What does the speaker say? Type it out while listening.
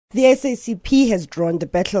The SACP has drawn the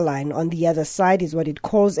battle line. On the other side is what it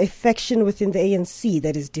calls a faction within the ANC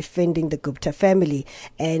that is defending the Gupta family,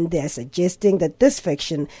 and they are suggesting that this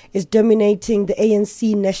faction is dominating the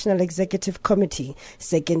ANC National Executive Committee.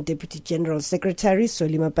 Second Deputy General Secretary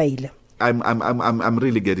Solly Mapaila. I'm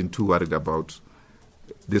really getting too worried about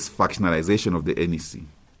this factionalization of the NEC,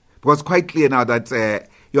 because it's quite clear now that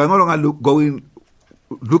you are no longer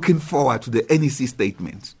looking forward to the NEC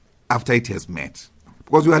statement after it has met.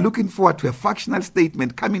 Because we are looking forward to a factional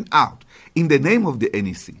statement coming out in the name of the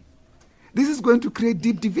NEC. This is going to create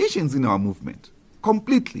deep divisions in our movement,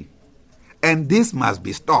 completely. And this must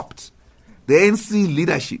be stopped. The ANC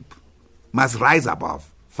leadership must rise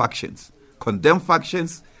above factions, condemn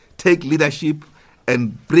factions, take leadership,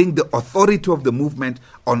 and bring the authority of the movement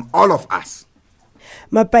on all of us.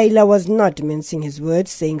 Mapaila was not mincing his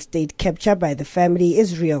words, saying state capture by the family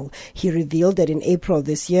is real. He revealed that in April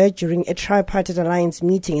this year, during a tripartite alliance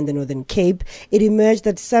meeting in the Northern Cape, it emerged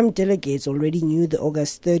that some delegates already knew the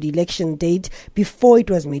August 3rd election date before it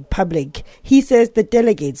was made public. He says the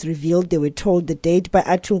delegates revealed they were told the date by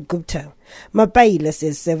Atul Gupta. Mapaila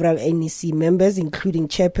says several NEC members, including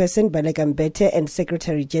Chairperson Baleka Mbete and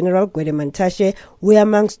Secretary General Gwede Mantashe, were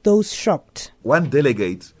amongst those shocked. One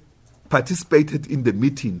delegate participated in the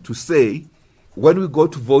meeting to say, when we go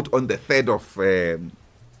to vote on the 3rd of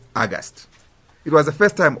August, it was the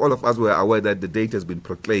first time all of us were aware that the date has been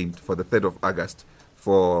proclaimed for the 3rd of August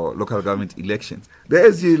for local government elections. The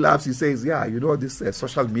SG laughs, he says, yeah, you know, this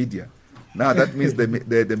social media. Now that means the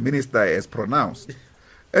minister has pronounced.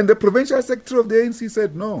 And the provincial secretary of the ANC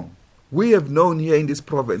said, no, we have known here in this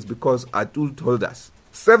province because Atul told us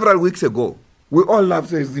several weeks ago. We all laughed,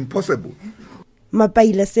 so it's impossible.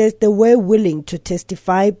 Mapaila says they were willing to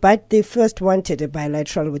testify, but they first wanted a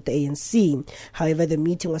bilateral with the ANC. However, the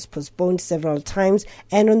meeting was postponed several times,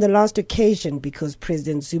 and on the last occasion because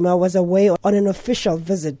President Zuma was away on an official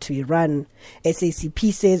visit to Iran.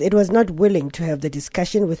 SACP says it was not willing to have the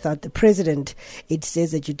discussion without the president. It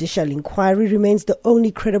says a judicial inquiry remains the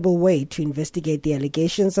only credible way to investigate the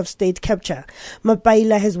allegations of state capture.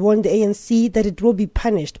 Mapaila has warned the ANC that it will be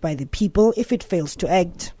punished by the people if it fails to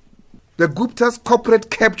act. The Gupta's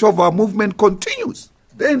corporate capture of our movement continues.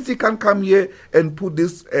 The ANC can't come here and put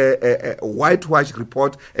this whitewash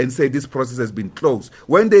report and say this process has been closed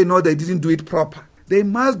when they know they didn't do it proper. They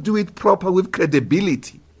must do it proper with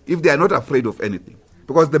credibility if they are not afraid of anything.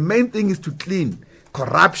 Because the main thing is to clean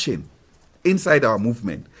corruption inside our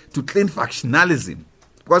movement, to clean factionalism.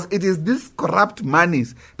 Because it is these corrupt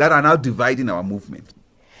monies that are now dividing our movement.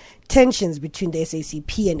 Tensions between the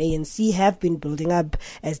SACP and ANC have been building up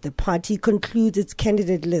as the party concludes its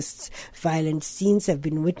candidate lists. Violent scenes have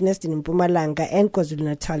been witnessed in Mpumalanga and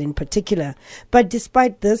KwaZulu-Natal in particular. But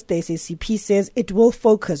despite this, the SACP says it will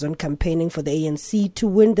focus on campaigning for the ANC to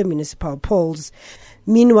win the municipal polls.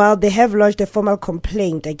 Meanwhile, they have lodged a formal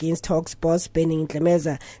complaint against Hawks boss Benny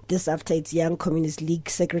Ntlemeza. This after its Young Communist League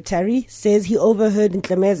secretary says he overheard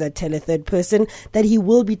Ntlemeza tell a third person that he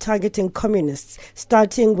will be targeting communists,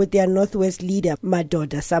 starting with their Northwest leader,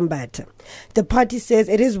 Madoda Sambata. The party says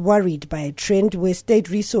it is worried by a trend where state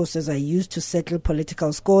resources are used to settle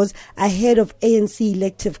political scores ahead of ANC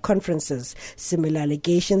elective conferences. Similar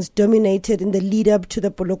allegations dominated in the lead-up to the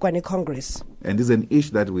Polokwane Congress. And this is an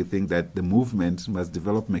issue that we think that the movement must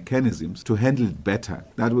develop mechanisms to handle it better.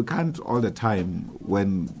 That we can't all the time,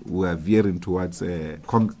 when we are veering towards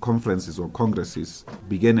conferences or congresses,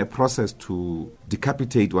 begin a process to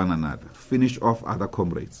decapitate one another, finish off other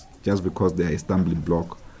comrades, just because they are a stumbling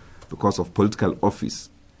block, because of political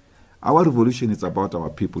office. Our revolution is about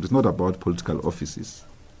our people. It's not about political offices.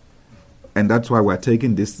 And that's why we're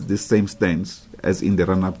taking this same stance as in the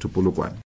run-up to Polokwane.